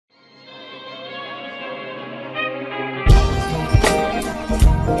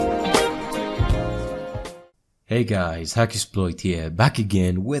Hey guys, HackerSploit here, back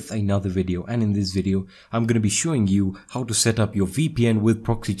again with another video, and in this video I'm going to be showing you how to set up your VPN with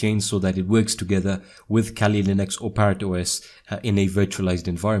Proxychains so that it works together with Kali Linux or Parrot OS in a virtualized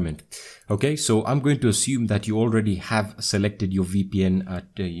environment. Okay, so I'm going to assume that you already have selected your VPN at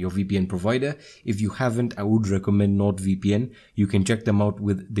your VPN provider. If you haven't, I would recommend NordVPN. You can check them out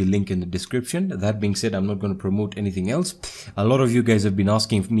with the link in the description. That being said, I'm not going to promote anything else. A lot of you guys have been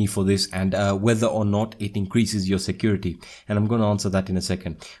asking me for this and whether or not it increases your security, and I'm going to answer that in a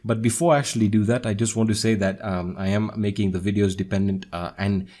second. But before I actually do that, I just want to say that I am making the videos dependent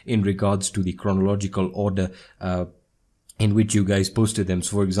and in regards to the chronological order in which you guys posted them.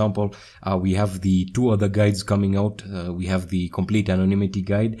 So for example, we have the two other guides coming out. We have the complete anonymity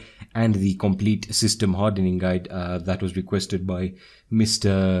guide and the complete system hardening guide that was requested by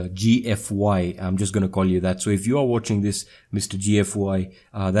Mr. GFY. I'm just going to call you that. So if you are watching this, Mr. GFY,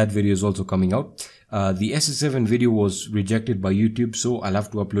 that video is also coming out. The SS7 video was rejected by YouTube, so I'll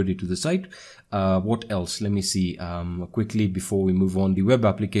have to upload it to the site. What else? Let me see. Quickly before we move on, the web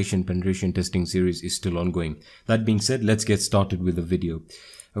application penetration testing series is still ongoing. That being said, let's get started with the video.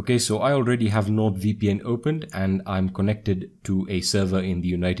 Okay, so I already have NordVPN opened and I'm connected to a server in the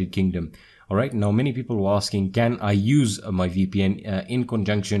United Kingdom. Alright, now many people were asking, can I use my VPN in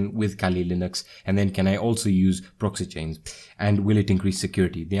conjunction with Kali Linux, and then can I also use Proxychains, and will it increase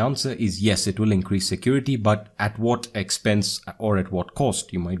security? The answer is yes, it will increase security, but at what expense or at what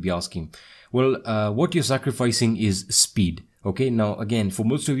cost, you might be asking. Well, what you're sacrificing is speed. Okay, now again, for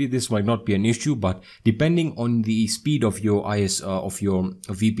most of you this might not be an issue, but depending on the speed of your of your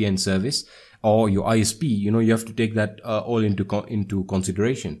VPN service or your ISP, you know, you have to take that all into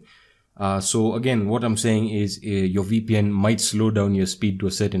consideration. So again, what I'm saying is your VPN might slow down your speed to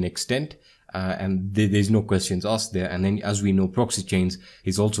a certain extent, and there's no questions asked there. And then, as we know, Proxychains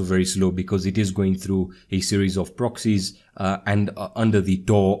is also very slow because it is going through a series of proxies and under the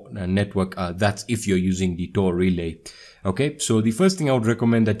Tor network. That's if you're using the Tor relay. Okay, so the first thing I would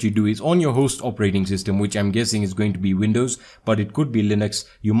recommend that you do is on your host operating system, which I'm guessing is going to be Windows, but it could be Linux.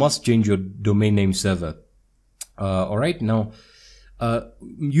 You must change your domain name server. Alright, now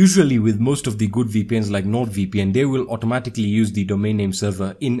usually with most of the good VPNs like NordVPN, they will automatically use the domain name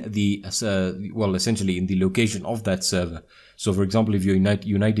server in the, well, essentially in the location of that server. So for example, if you're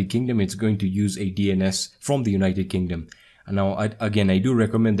United Kingdom, it's going to use a DNS from the United Kingdom. And now, again, I do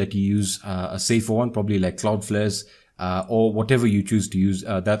recommend that you use a safer one, probably like Cloudflare's, or whatever you choose to use.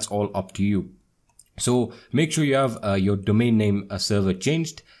 That's all up to you. So make sure you have your domain name server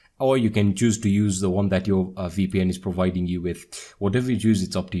changed, or you can choose to use the one that your VPN is providing you with. Whatever you choose,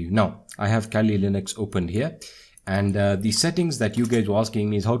 it's up to you. Now, I have Kali Linux opened here, and the settings that you guys were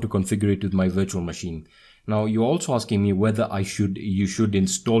asking me is how to configure it with my virtual machine. Now, you're also asking me whether you should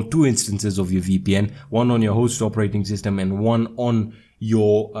install two instances of your VPN, one on your host operating system and one on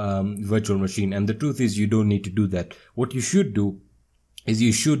your virtual machine. And the truth is, you don't need to do that. What you should do is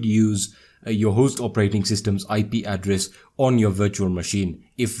you should use your host operating system's IP address on your virtual machine,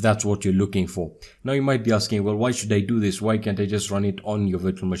 if that's what you're looking for. Now you might be asking, well, why should I do this? Why can't I just run it on your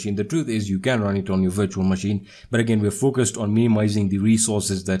virtual machine? The truth is, you can run it on your virtual machine, but again, we're focused on minimizing the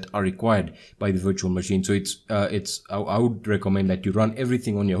resources that are required by the virtual machine. So I would recommend that you run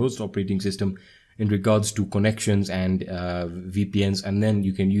everything on your host operating system in regards to connections and VPNs, and then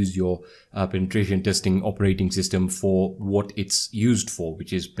you can use your penetration testing operating system for what it's used for,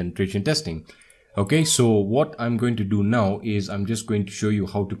 which is penetration testing. Okay, so what I'm going to do now is I'm just going to show you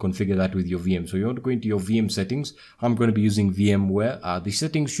how to configure that with your VM. So you want to go into your VM settings. I'm going to be using VMware. The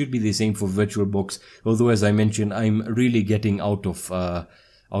settings should be the same for VirtualBox, although as I mentioned, I'm really getting out of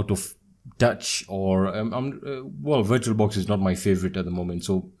touch, or well, VirtualBox is not my favorite at the moment.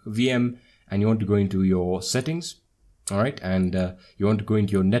 So VM, and you want to go into your settings, all right, and you want to go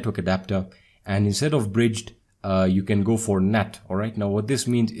into your network adapter, and instead of bridged, you can go for NAT. All right, now what this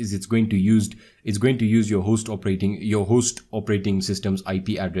means is it's going to use your host operating system's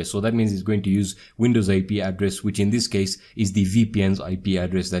IP address. So that means it's going to use Windows IP address, which in this case is the VPN's IP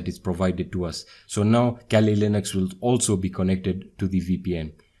address that is provided to us. So now Kali Linux will also be connected to the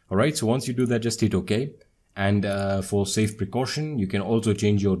VPN. All right, so once you do that, just hit OK, and for safe precaution, you can also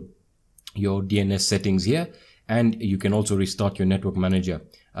change your DNS settings here, and you can also restart your network manager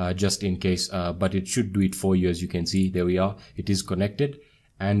just in case, but it should do it for you. As you can see, there we are, it is connected.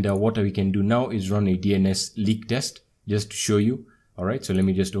 And what we can do now is run a DNS leak test just to show you. All right, so let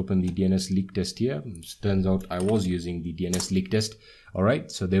me just open the DNS leak test here. It turns out I was using the DNS leak test. All right,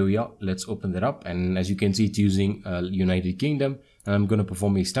 so there we are. Let's open that up, and as you can see, it's using United Kingdom, and I'm going to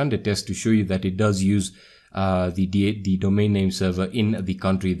perform a standard test to show you that it does use the domain name server in the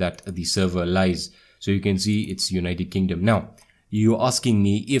country that the server lies. So you can see it's United Kingdom. Now, you're asking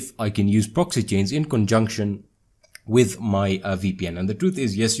me if I can use Proxychains in conjunction with my VPN, and the truth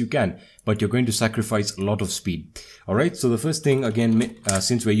is yes you can, but you're going to sacrifice a lot of speed. Alright, so the first thing again,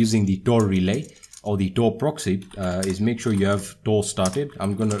 since we're using the Tor relay or the Tor proxy, is make sure you have Tor started.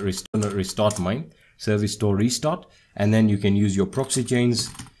 I'm gonna restart mine, service Tor restart, and then you can use your Proxychains.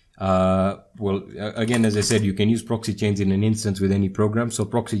 Well, again, as I said, you can use Proxychains in an instance with any program. So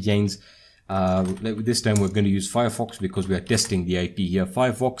Proxychains, this time we're going to use Firefox because we are testing the IP here.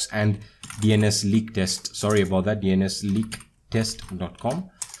 Firefox and DNS leak test. Sorry about that. DNSleaktest.com.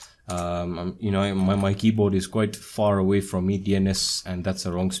 You know, my keyboard is quite far away from me. DNS, and that's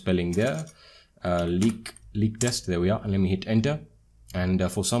the wrong spelling there. Leak test. There we are. And let me hit enter. And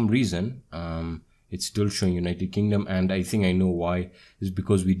for some reason, it's still showing United Kingdom, and I think I know why. It's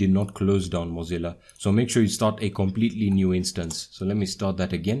because we did not close down Mozilla. So make sure you start a completely new instance. So let me start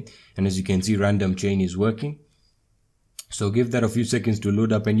that again. And as you can see, random chain is working. So give that a few seconds to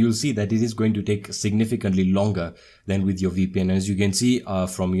load up, and you'll see that it is going to take significantly longer than with your VPN. As you can see,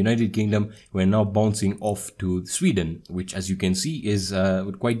 from United Kingdom, we're now bouncing off to Sweden, which as you can see is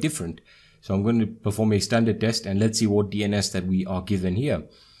quite different. So I'm going to perform a standard test, and let's see what DNS that we are given here.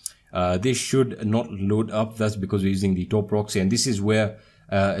 This should not load up. That's because we're using the Tor proxy, and this is where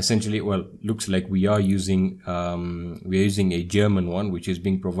essentially, well, looks like we are using a German one, which is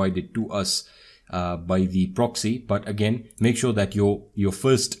being provided to us by the proxy. But again, make sure that your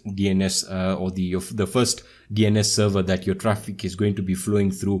first DNS or the first DNS server that your traffic is going to be flowing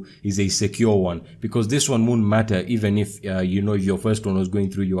through is a secure one, because this one won't matter even if you know if your first one was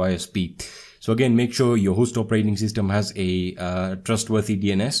going through your ISP. So again, make sure your host operating system has a trustworthy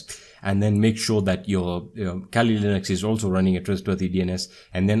DNS, and then make sure that your Kali Linux is also running a trustworthy DNS.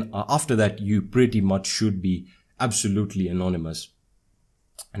 And then after that, you pretty much should be absolutely anonymous.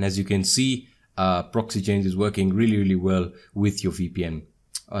 And as you can see, Proxychains is working really, really well with your VPN.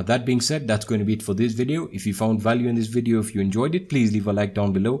 That being said, that's going to be it for this video. If you found value in this video, if you enjoyed it, please leave a like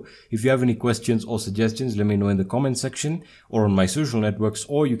down below. If you have any questions or suggestions, let me know in the comment section or on my social networks,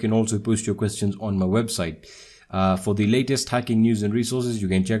 or you can also post your questions on my website. For the latest hacking news and resources, you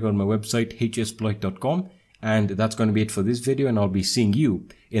can check out my website, hackersploit.com. And that's going to be it for this video, and I'll be seeing you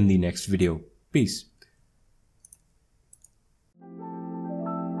in the next video. Peace.